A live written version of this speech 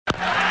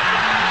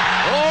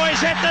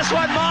hit this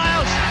one,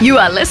 Miles. You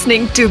are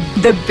listening to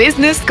The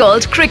Business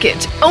Called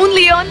Cricket,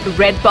 only on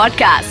Red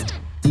Podcast.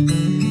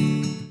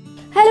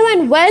 Hello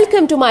and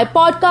welcome to my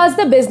podcast,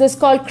 The Business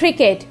Called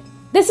Cricket.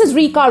 This is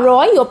Rica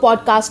Roy, your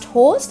podcast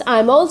host.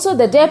 I'm also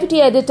the deputy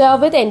editor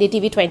with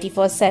NDTV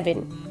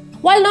 24/7.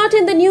 While not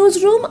in the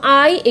newsroom,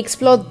 I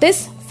explore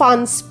this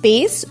fun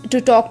space to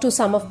talk to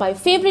some of my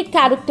favorite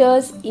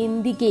characters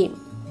in the game.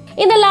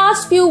 In the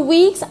last few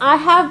weeks, I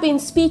have been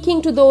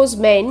speaking to those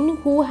men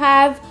who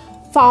have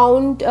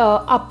found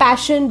a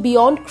passion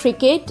beyond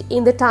cricket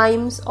in the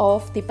times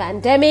of the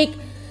pandemic.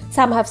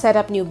 Some have set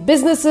up new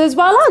businesses,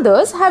 while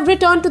others have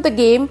returned to the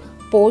game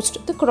post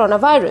the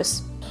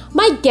coronavirus.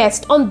 My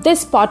guest on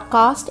this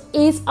podcast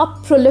is a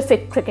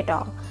prolific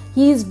cricketer.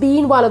 He's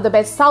been one of the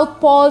best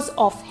southpaws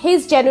of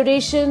his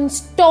generation,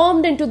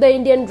 stormed into the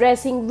Indian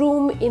dressing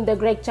room in the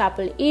Greg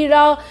Chappell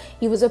era.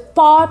 He was a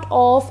part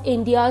of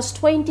India's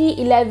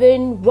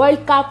 2011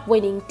 World Cup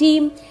winning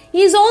team.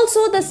 He is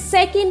also the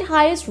second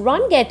highest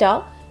run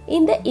getter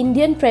in the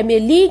Indian Premier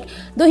League,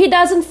 though he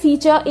doesn't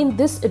feature in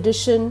this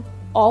edition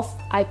of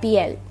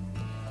IPL.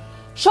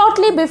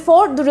 Shortly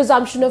before the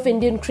resumption of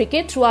Indian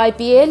cricket through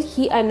IPL,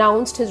 he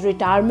announced his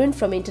retirement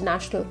from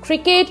international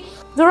cricket.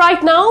 Though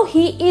right now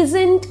he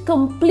isn't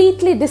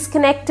completely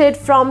disconnected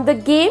from the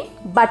game,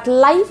 but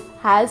life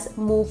has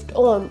moved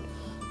on.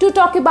 To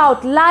talk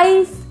about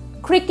life,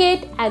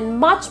 cricket and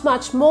much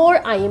more,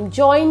 I am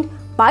joined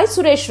by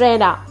Suresh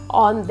Raina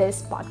on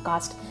this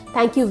podcast.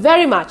 Thank you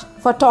very much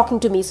for talking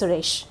to me,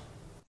 Suresh.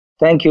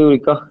 Thank you,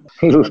 Rica.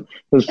 You've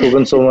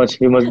spoken so much.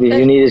 You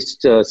need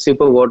a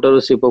sip of water or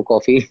a sip of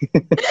coffee.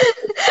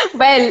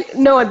 Well,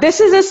 no,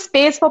 this is a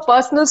space for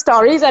personal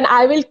stories and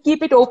I will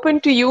keep it open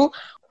to you.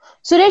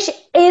 Suresh,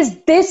 is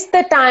this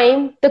the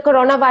time, the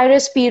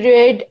coronavirus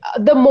period,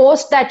 the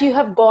most that you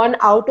have gone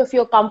out of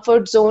your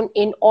comfort zone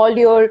in all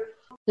your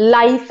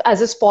life as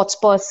a sports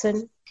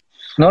person?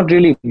 Not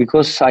really,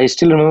 because I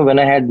still remember when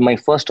I had my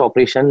first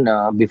operation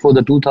before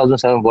the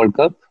 2007 World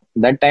Cup.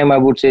 That time I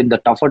would say the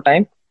tougher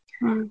time.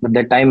 But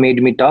that time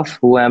made me tough,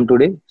 who I am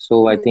today.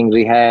 So I think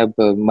rehab,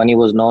 money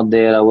was not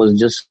there. I was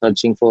just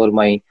searching for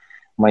my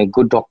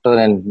good doctor,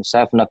 and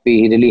Saif Naqvi,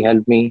 he really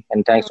helped me.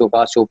 And thanks to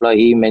Akash Chopra,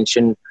 he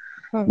mentioned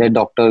that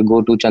doctor,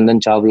 go to Chandan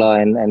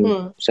Chawla, and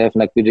Saif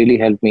Naqvi really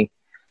helped me.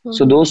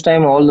 So those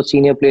time, all the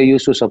senior players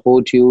used to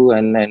support you.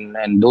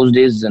 And those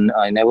days, and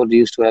I never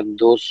used to have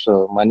those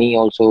money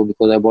also,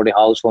 because I bought a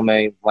house for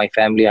my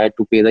family. I had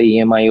to pay the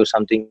EMI or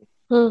something.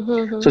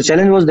 So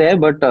challenge was there,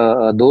 but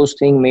those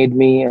things made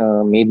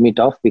me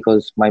tough,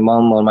 because my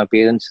mom or my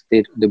parents,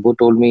 they both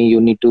told me you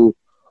need to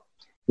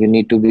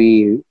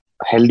be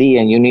healthy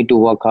and you need to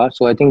work hard.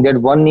 So I think that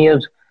one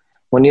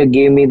year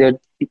gave me that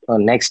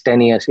next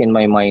 10 years in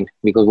my mind,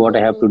 because what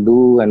I have to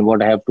do and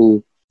what I have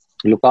to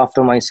look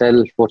after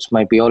myself, what's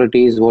my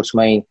priorities, what's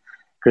my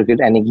cricket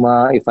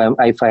enigma. If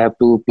I have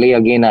to play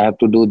again, I have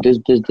to do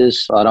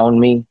this around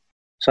me.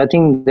 So I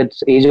think that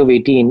age of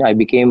 18, I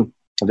became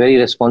a very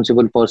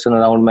responsible person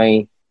around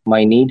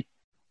my need.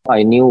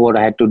 I knew what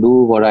I had to do,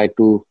 what I had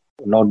to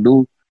not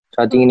do.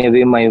 So I think in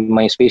a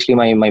way, especially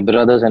my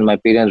brothers and my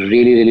parents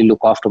really look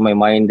after my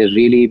mind. They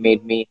really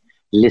made me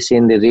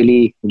listen. They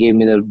really gave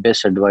me the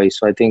best advice.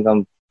 So I think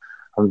I'm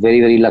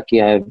very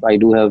lucky. I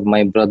do have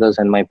my brothers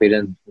and my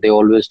parents. They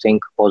always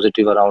think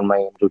positive around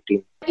my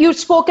routine. You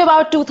spoke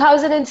about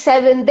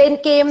 2007. Then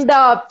came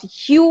the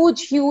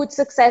huge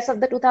success of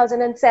the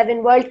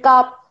 2007 World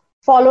Cup,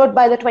 followed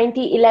by the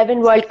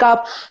 2011 World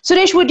Cup.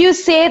 Suresh, would you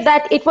say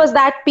that it was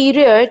that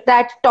period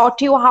that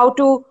taught you how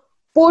to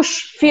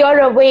push fear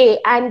away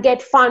and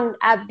get fun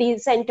at the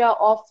center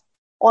of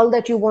all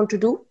that you want to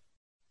do?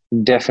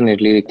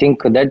 Definitely. I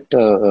think that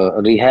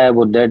rehab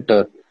or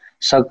that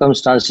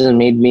circumstances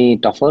made me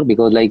tougher,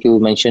 because like you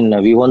mentioned,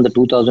 we won the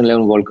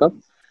 2011 World Cup.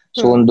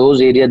 So in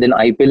those areas, then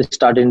IPL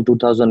started in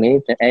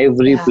 2008.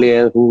 Every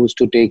player who used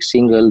to take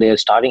single, they are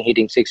starting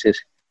hitting sixes.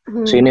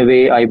 So in a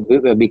way, I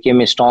became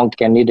a strong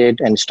candidate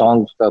and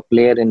strong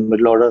player in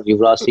middle order.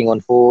 Yuvraj Singh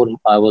on 4,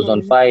 I was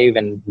on 5,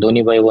 and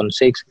Dhoni Bhai on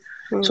 6.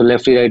 So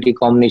lefty-righty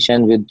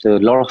combination with a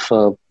lot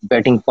of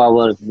batting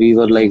power. We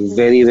were like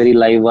very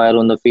live wire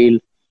on the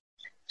field.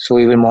 So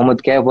even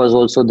Mohammad Kaif was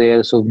also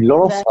there. So a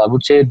lot of, I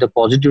would say, the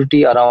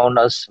positivity around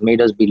us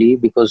made us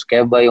believe, because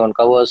Kaif Bhai on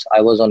covers,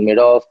 I was on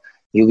mid-off,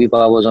 UV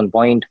Power was on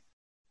point.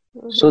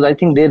 So I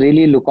think they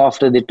really look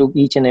after. They took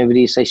each and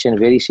every session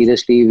very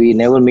seriously. We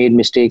never made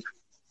mistake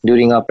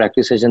during our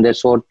practice session.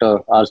 That's what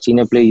our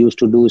senior player used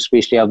to do.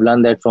 Especially I've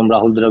learned that from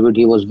Rahul Dravid.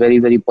 He was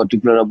very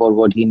particular about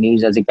what he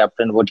needs as a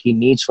captain, what he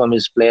needs from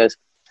his players.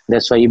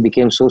 That's why he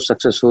became so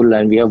successful.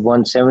 And we have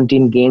won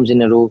 17 games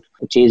in a row,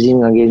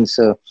 chasing against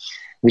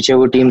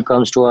whichever team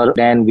comes to our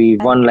land. We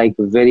won like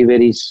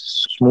very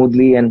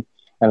smoothly. And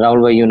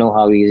Rahul Bhai, you know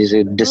how he is.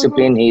 He's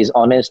disciplined, he is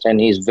honest, and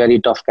he's very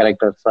tough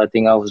character. So I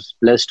think I was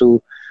blessed to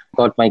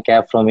got my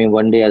cap from him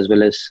one day, as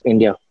well as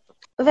India.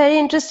 Very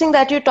interesting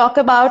that you talk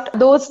about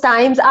those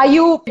times. Are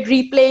you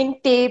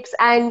replaying tapes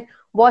and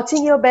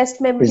watching your best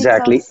memories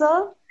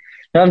also?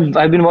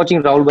 I've been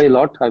watching Rahul Bhai a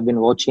lot. I've been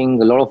watching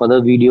a lot of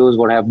other videos,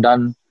 what I've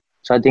done.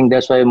 So I think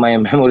that's why my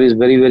memory is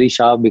very, very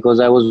sharp, because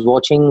I was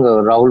watching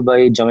Rahul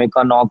by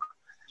Jamaica knock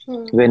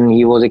when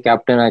he was a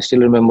captain. I still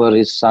remember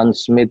his son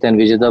Smith and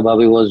Vijayta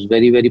Bhavi was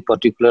very, very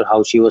particular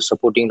how she was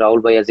supporting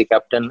Rahul Bhai as a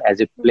captain, as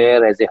a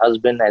player, as a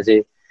husband, as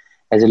a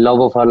love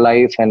of her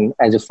life, and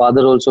as a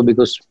father also,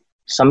 because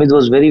Samit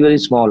was very, very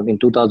small in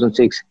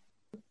 2006.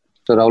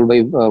 So Rahul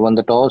Bhai won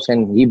the toss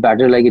and he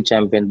batted like a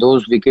champion.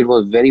 Those wickets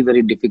were very,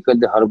 very difficult.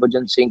 The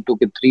Harbhajan Singh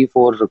took it 3,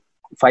 4,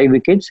 5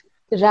 wickets.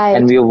 Right.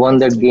 And we won I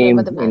that still game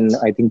remember the in,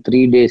 match. I think,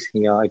 3 days.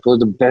 Yeah, it was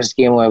the best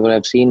game ever.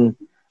 I've seen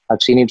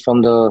it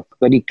from the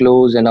very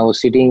close, and I was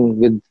sitting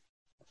with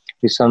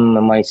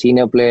some my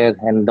senior player,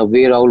 and the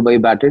way Rahul Bhai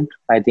batted,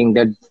 I think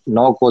that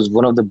knock was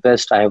one of the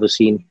best I ever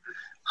seen.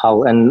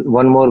 How, and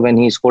one more when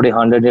he scored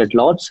 100 at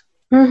Lords.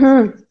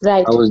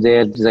 Right. I was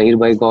there. Zahir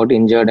Bhai got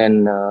injured,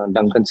 and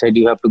Duncan said,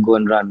 "You have to go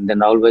and run." Then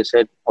Rahul Bhai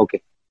said,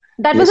 "Okay,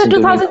 That was a listen to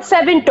me now."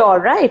 2007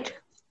 tour, right?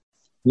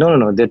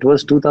 No. That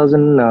was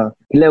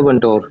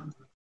 2011 tour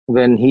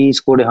when he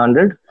scored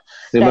 100.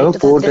 Right, Remember,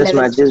 4 test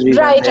 2011. matches we went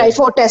Right, there. right.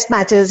 4 test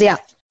matches, yeah.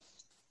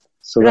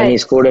 So when he Right.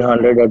 scored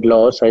 100 at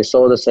Loss, I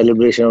saw the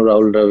celebration of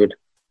Rahul Dravid.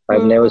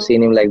 I've never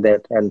seen him like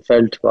that, and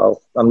felt, wow,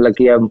 I'm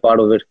lucky I'm part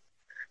of it.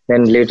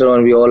 Then later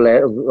on, we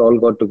all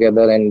got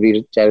together and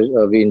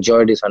we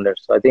enjoyed his 100.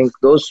 So I think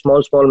those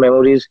small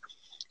memories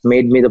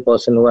made me the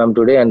person who I am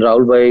today. And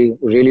Rahul Bhai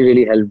really,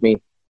 really helped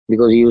me,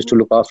 because he used to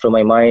look after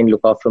my mind,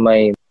 look after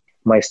my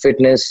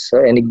fitness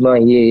enigma.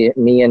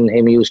 Me and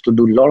him used to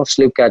do a lot of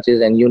slip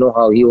catches, and you know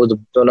how he was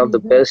one of the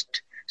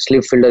best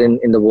slip fielder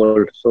in the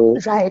world. So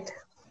Right.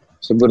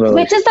 it's a good memory.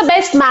 Which is the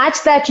best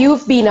match that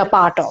you've been a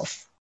part of?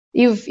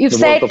 You've The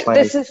said World Cup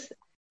final. this is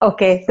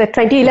okay, the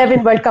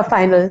 2011 World Cup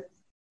final.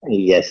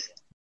 Yes.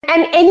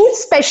 And any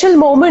special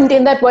moment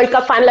in that World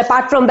Cup final,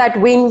 apart from that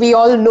win, we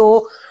all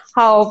know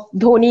how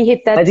Dhoni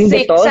hit I that think the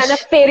six and a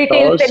fairy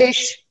tale toss,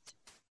 finish.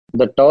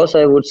 the toss,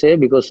 I would say,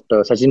 because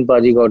Sachin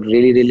Paji got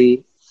really,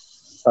 really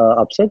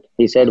upset.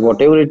 He said,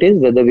 whatever it is,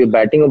 whether we're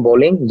batting or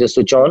bowling, just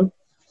switch on.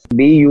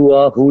 Be you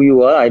are who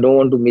you are. I don't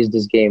want to miss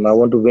this game. I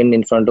want to win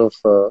in front of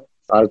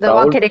our The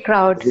crowd. Wakere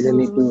crowd. We don't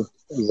need to.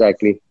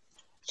 Exactly.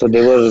 So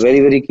they were very,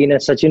 very keen. And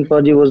Sachin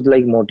Paji was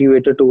like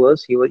motivator to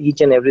us. He was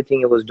each and everything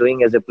he was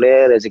doing as a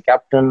player, as a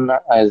captain,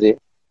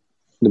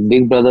 the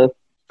big brother.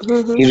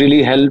 He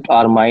really helped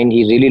our mind.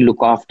 He really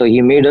looked after.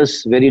 He made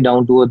us very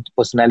down to earth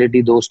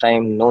personality those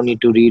times. No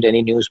need to read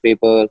any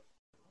newspaper.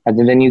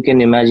 And then you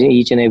can imagine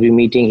each and every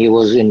meeting he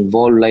was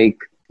involved, like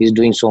he's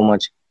doing so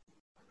much.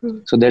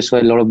 So that's why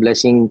a lot of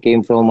blessing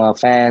came from our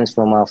fans,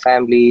 from our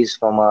families,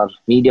 from our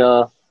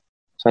media.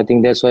 So I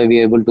think that's why we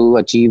are able to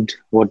achieve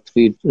what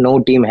no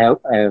team have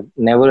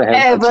never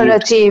have Ever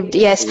achieved,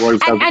 yes.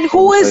 World Cup And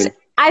who is, soil.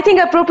 I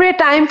think, appropriate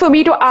time for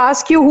me to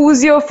ask you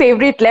who's your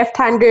favorite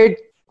left-handed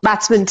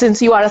batsman,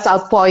 since you are a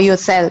southpaw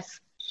yourself.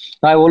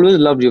 I've always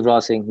loved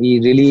Yuvraj Singh. He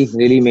really,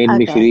 really made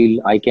me Okay.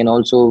 feel I can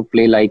also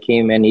play like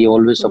him, and he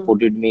always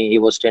supported me. He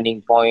was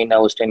standing point, I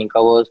was standing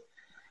covers.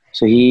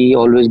 So he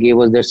always gave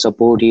us that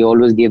support. He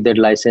always gave that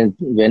license.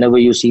 Whenever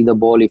you see the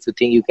ball, if you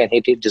think you can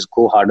hit it, just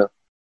go harder.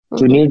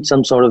 So you need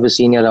some sort of a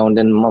senior around.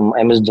 And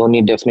MS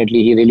Dhoni,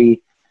 definitely, he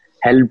really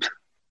helped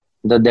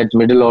that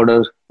middle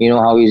order. You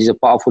know how he's a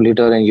powerful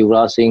hitter, and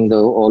Yuvraj Singh,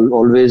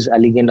 always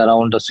elegant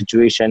around the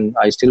situation.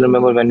 I still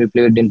remember when we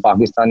played in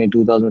Pakistan in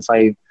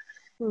 2005,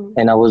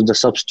 and I was the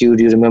substitute.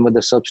 You remember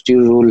the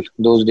substitute rule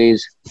those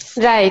days?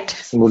 Right.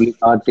 Murli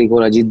Kartik or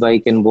Ajit Bhai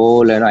can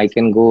bowl, and I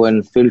can go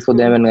and field for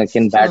them, and I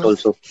can bat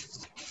also.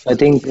 I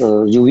think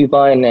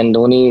UVPA and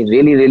Dhoni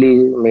really, really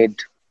made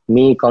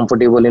me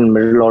comfortable in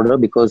middle order,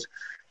 because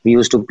we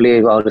used to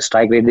play, our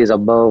strike rate is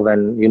above,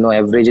 and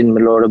average in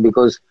middle order,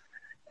 because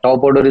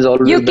top order is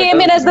always You came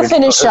better. in as the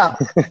finisher.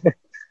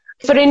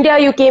 For India,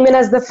 you came in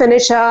as the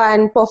finisher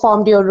and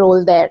performed your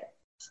role there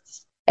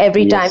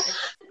every time.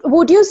 Yes.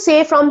 Would you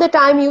say from the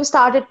time you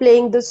started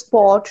playing the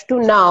sport to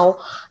now,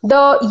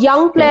 the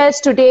young players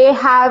today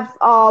have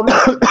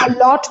a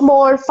lot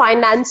more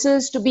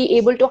finances to be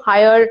able to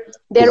hire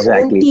their own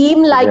Exactly.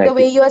 team, like the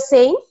Exactly. way you are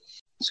saying?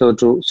 So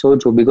true, so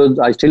true. Because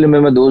I still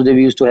remember those days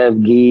we used to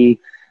have ghee,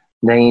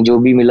 dahi, jo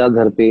bhi mila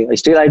ghar pe.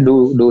 Still, I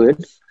do it.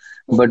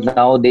 But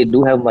now they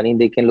do have money.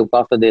 They can look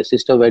after their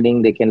sister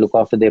wedding. They can look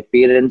after their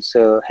parents'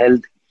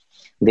 health,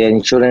 their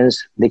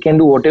insurance. They can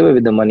do whatever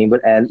with the money.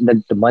 But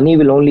the money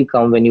will only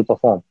come when you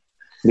perform.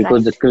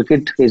 Because the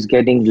cricket is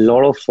getting a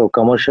lot of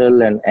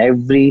commercial, and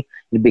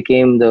it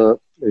became the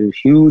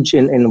huge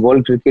in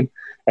world cricket,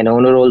 and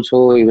owner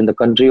also, even the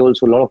country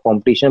also, a lot of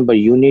competition. But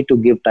you need to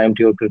give time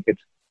to your cricket.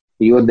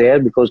 You're there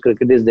because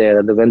cricket is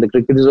there. When the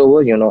cricket is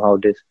over, you know how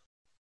it is.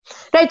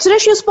 Right,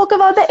 Suresh, you spoke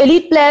about the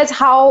elite players,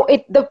 how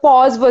the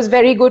pause was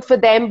very good for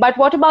them. But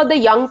what about the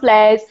young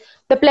players,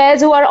 the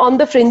players who are on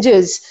the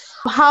fringes?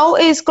 How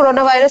is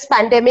coronavirus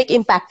pandemic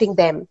impacting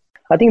them?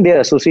 I think their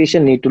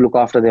association need to look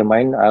after their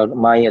mind.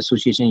 My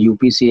association,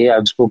 UPCA,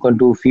 I've spoken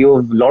to a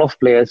lot of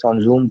players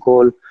on Zoom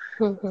call.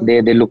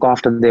 They look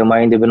after their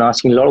mind. They've been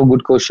asking a lot of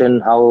good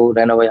questions. How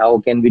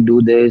can we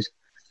do this?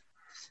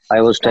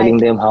 I was telling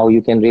Right. them how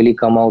you can really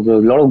come out. A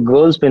lot of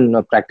girls been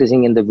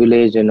practicing in the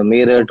village in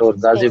Meerut or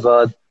Interesting.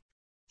 Ghaziabad,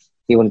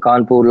 even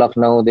Kanpur,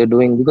 Lucknow. They're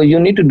doing because you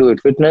need to do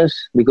it. Fitness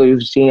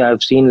because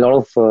I've seen a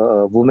lot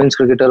of women's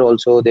cricketer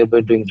also. They've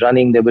been doing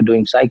running, they've been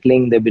doing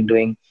cycling, they've been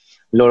doing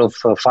a lot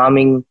of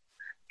farming,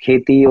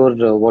 kheti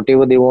or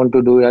whatever they want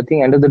to do. I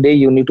think end of the day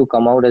you need to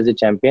come out as a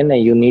champion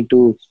and you need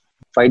to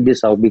fight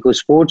this out because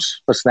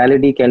sports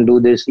personality can do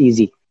this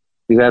easy.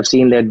 We have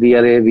seen that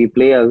we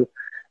play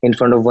in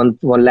front of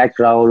one lakh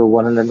crowd or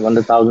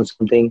 100,000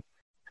 something.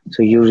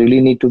 So you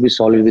really need to be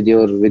solid with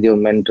your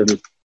mental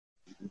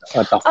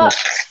Uh, toughness.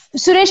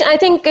 Suresh, I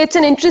think it's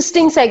an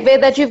interesting segue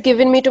that you've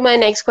given me to my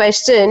next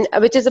question,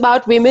 which is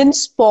about women's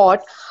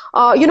sport.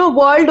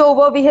 World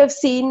over, we have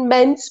seen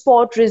men's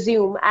sport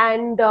resume,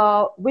 and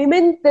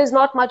women, there's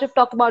not much of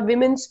talk about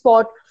women's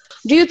sport.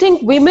 Do you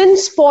think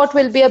women's sport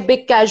will be a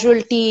big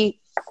casualty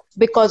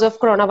because of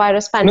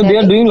coronavirus No, they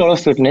are pandemic? doing a lot of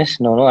fitness.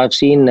 No. I've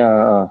seen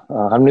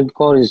Harmanpreet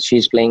Kaur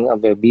she's playing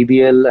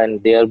BBL,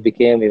 and they are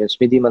became even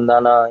Smriti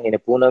Mandana in a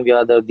Poonam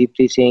Yadav,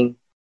 Deepti Singh.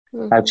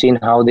 I've Mm-hmm. seen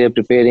how they're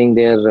preparing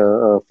their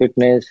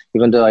fitness.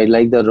 Even though I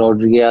like the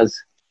Rodriguez,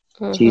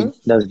 she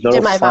Mm-hmm. does a lot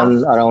of Jemima.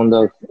 fun around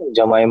the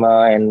Jemima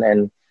and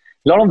a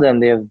lot of them.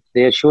 They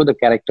have show the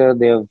character.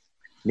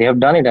 They have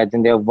done it. I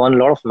think they have won a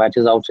lot of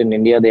matches outside in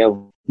India. They have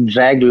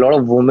dragged a lot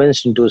of women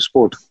into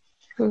sport.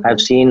 I've Mm-hmm.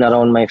 seen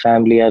around my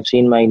family. I've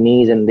seen my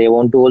niece, and they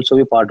want to also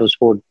be part of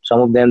sport. Some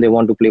of them they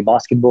want to play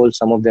basketball.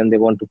 Some of them they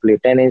want to play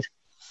tennis.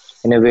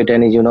 In a way,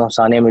 tennis,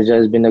 Sania Mirza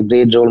has been a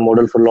great role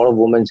model for a lot of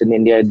women in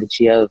India.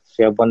 She have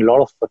won a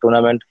lot of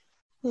tournament.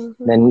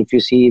 Mm-hmm. Then if you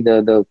see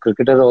the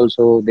cricketer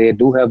also, they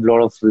do have a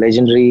lot of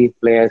legendary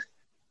players.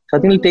 So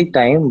I think it'll take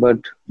time, but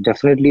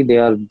definitely they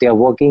are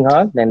working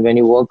hard. Then when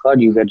you work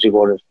hard, you get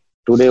rewarded.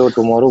 Today or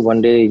tomorrow,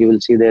 one day you will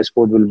see their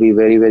sport will be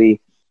very very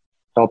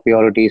top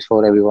priorities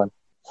for everyone.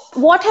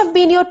 What have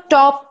been your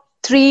top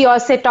three or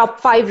say top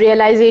five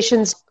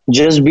realizations?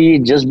 Just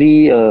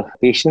be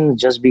patient,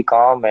 just be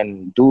calm,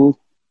 and do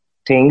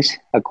things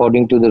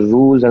according to the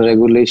rules and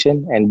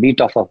regulation, and be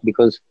tougher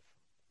because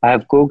I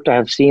have cooked. I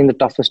have seen the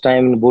toughest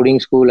time in boarding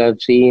school. I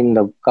have seen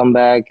the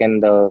comeback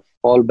and the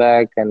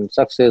fallback and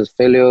success,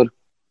 failure.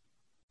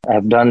 I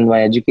have done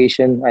my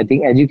education. I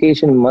think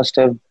education must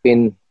have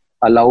been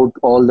allowed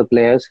all the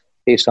players.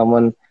 If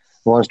someone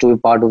wants to be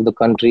part of the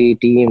country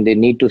team, they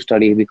need to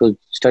study because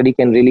study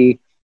can really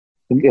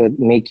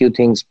make you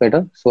things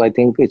better. So I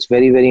think it's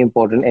very, very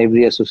important.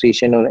 Every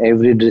association or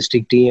every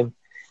district team,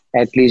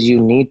 at least you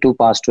need to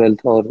pass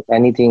 12th or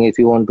anything. If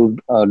you want to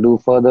do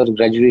further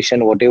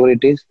graduation, whatever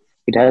it is,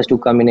 it has to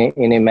come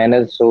in a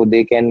manner so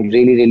they can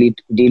really, really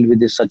deal with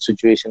this such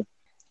situation.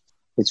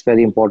 It's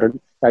very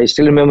important. I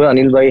still remember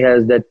Anil Bhai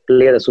has that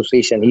player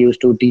association. He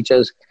used to teach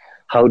us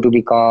how to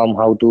be calm,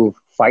 how to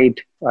fight.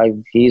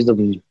 He's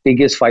the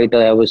biggest fighter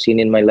I ever seen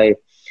in my life.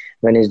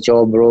 When his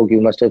jaw broke,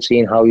 you must have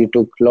seen how he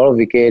took a lot of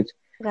wickets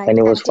and Right,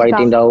 he was Antica.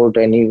 fighting out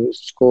and he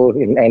scored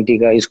in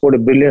Antigua. He scored a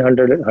brilliant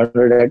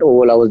hundred at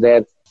Oval. I was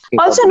there.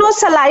 Also, no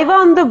saliva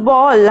on the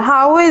ball.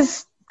 How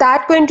is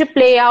that going to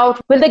play out?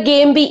 Will the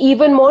game be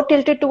even more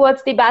tilted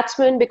towards the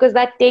batsman because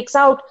that takes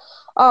out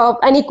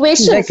an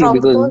equation Exactly, from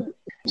the because ball?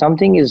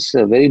 something is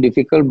very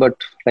difficult, but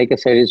like I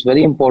said, it's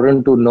very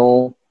important to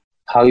know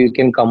how you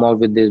can come out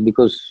with this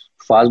because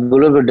fast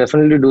bowler will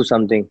definitely do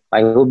something.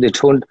 I hope they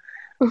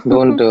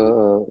don't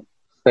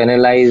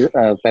penalize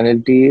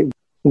penalty.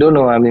 Don't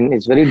know. I mean,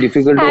 it's very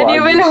difficult to And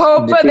you ask will this.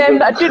 hope for them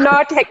Difficult. to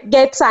not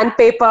get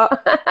sandpaper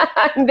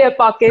in their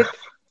pocket.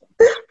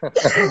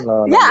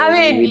 No, Yeah,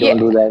 I we mean, don't yeah.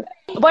 do that.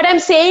 What I'm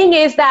saying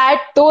is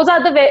that those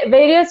are the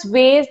various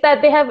ways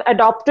that they have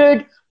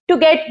adopted to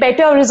get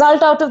better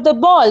result out of the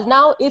ball.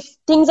 Now, if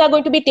things are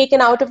going to be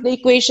taken out of the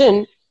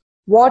equation,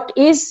 what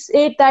is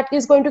it that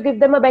is going to give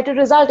them a better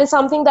result is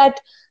something that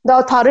the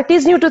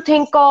authorities need to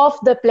think of,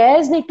 the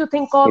players need to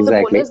think of, the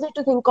Exactly. bowlers need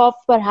to think of,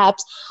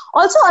 perhaps.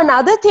 Also,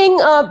 another thing,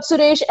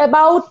 Suresh,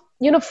 about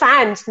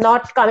fans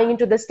not coming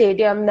into the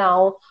stadium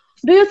now.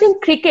 Do you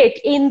think cricket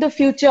in the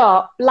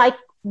future, like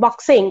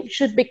boxing,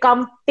 should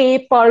become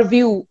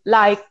pay-per-view,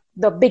 like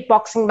the big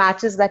boxing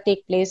matches that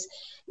take place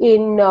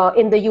in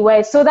the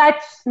US, so that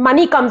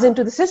money comes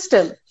into the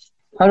system?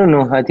 I don't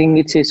know. I think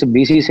it's a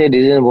BCCI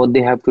decision what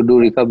they have to do,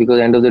 Rika, because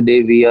end of the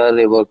day we are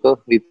a worker.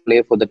 We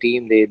play for the team.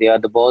 They are the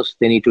boss.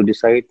 They need to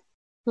decide.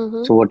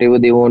 Mm-hmm. So whatever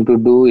they want to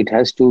do, it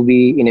has to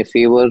be in a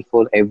favor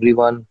for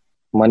everyone.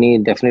 Money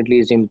definitely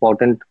is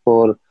important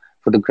for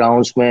the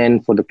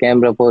groundsman, for the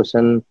camera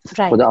person,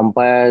 for Right. the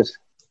umpires,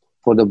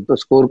 for the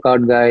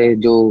scorecard guy,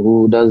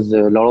 who does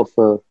a lot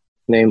of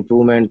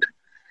improvement.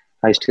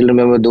 I still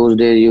remember those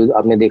days.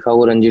 आपने देखा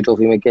वो Ranji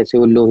trophy में कैसे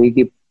वो लोहे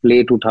की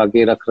plate उठा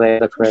के रख रहा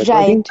है. So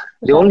I think Right,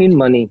 they all need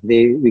right. money.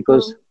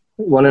 Because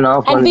Mm.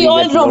 1.5 And month we we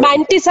all get a lot of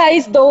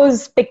romanticize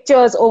those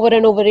pictures over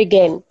and over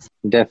again.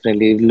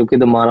 definitely. Look at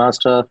the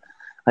Maharashtra.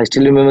 I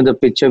still remember the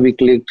picture we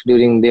clicked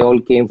during. They all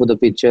came for the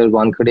picture.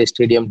 Wankhede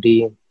Stadium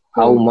team.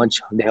 How Mm-hmm.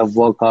 much they have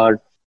worked hard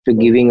to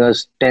giving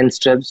us 10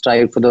 steps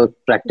straight for the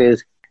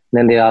practice.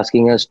 Then they're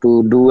asking us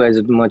to do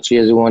as much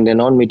as we want. They're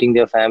not meeting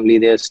their family.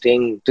 They're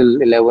staying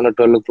till 11 or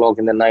 12 o'clock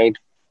in the night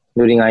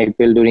during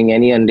IPL, during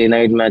any Sunday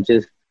night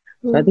matches.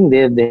 So I think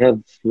they have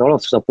a lot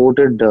of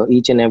supported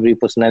each and every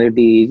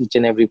personality, each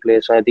and every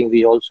player. So I think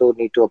we also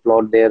need to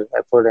applaud their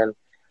effort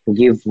and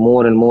give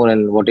more and more,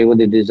 and whatever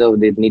they deserve,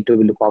 they need to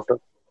be looked after.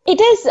 It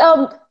is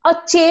a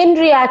chain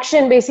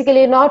reaction,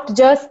 basically, not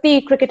just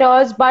the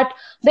cricketers, but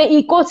the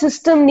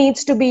ecosystem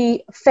needs to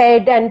be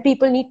fed, and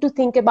people need to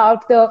think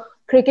about the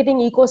cricketing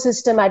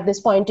ecosystem at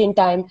this point in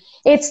time.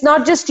 It's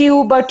not just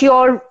you, but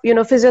your,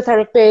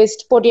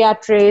 physiotherapist,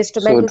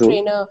 podiatrist, mental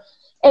trainer.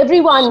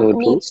 Everyone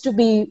needs to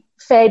be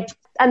fed,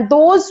 and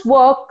those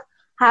work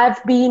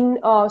have been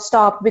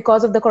stopped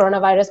because of the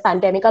coronavirus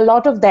pandemic. A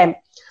lot of them,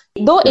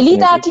 though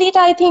elite athlete,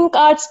 I think,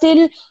 are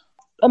still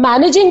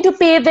managing to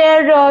pay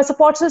their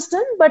support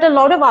system, but a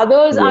lot of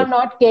others are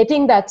not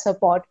getting that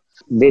support.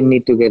 They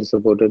need to get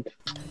supported.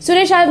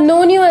 Suresh, I've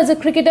known you as a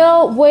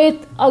cricketer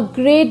with a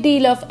great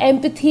deal of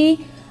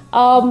empathy.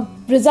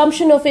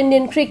 Resumption of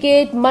Indian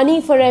cricket,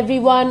 money for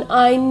everyone,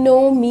 I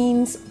know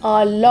means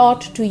a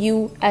lot to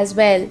you as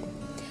well.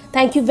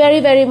 Thank you very,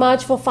 very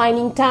much for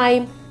finding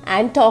time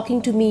and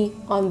talking to me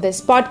on this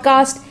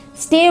podcast.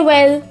 Stay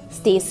well,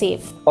 stay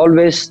safe.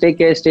 Always take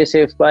care, stay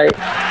safe. Bye.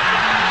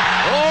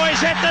 Oh, he's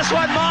hit this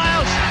one,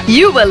 Miles.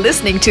 You were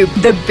listening to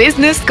The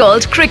Business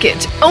Called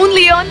Cricket,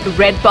 only on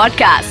Red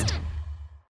Podcast.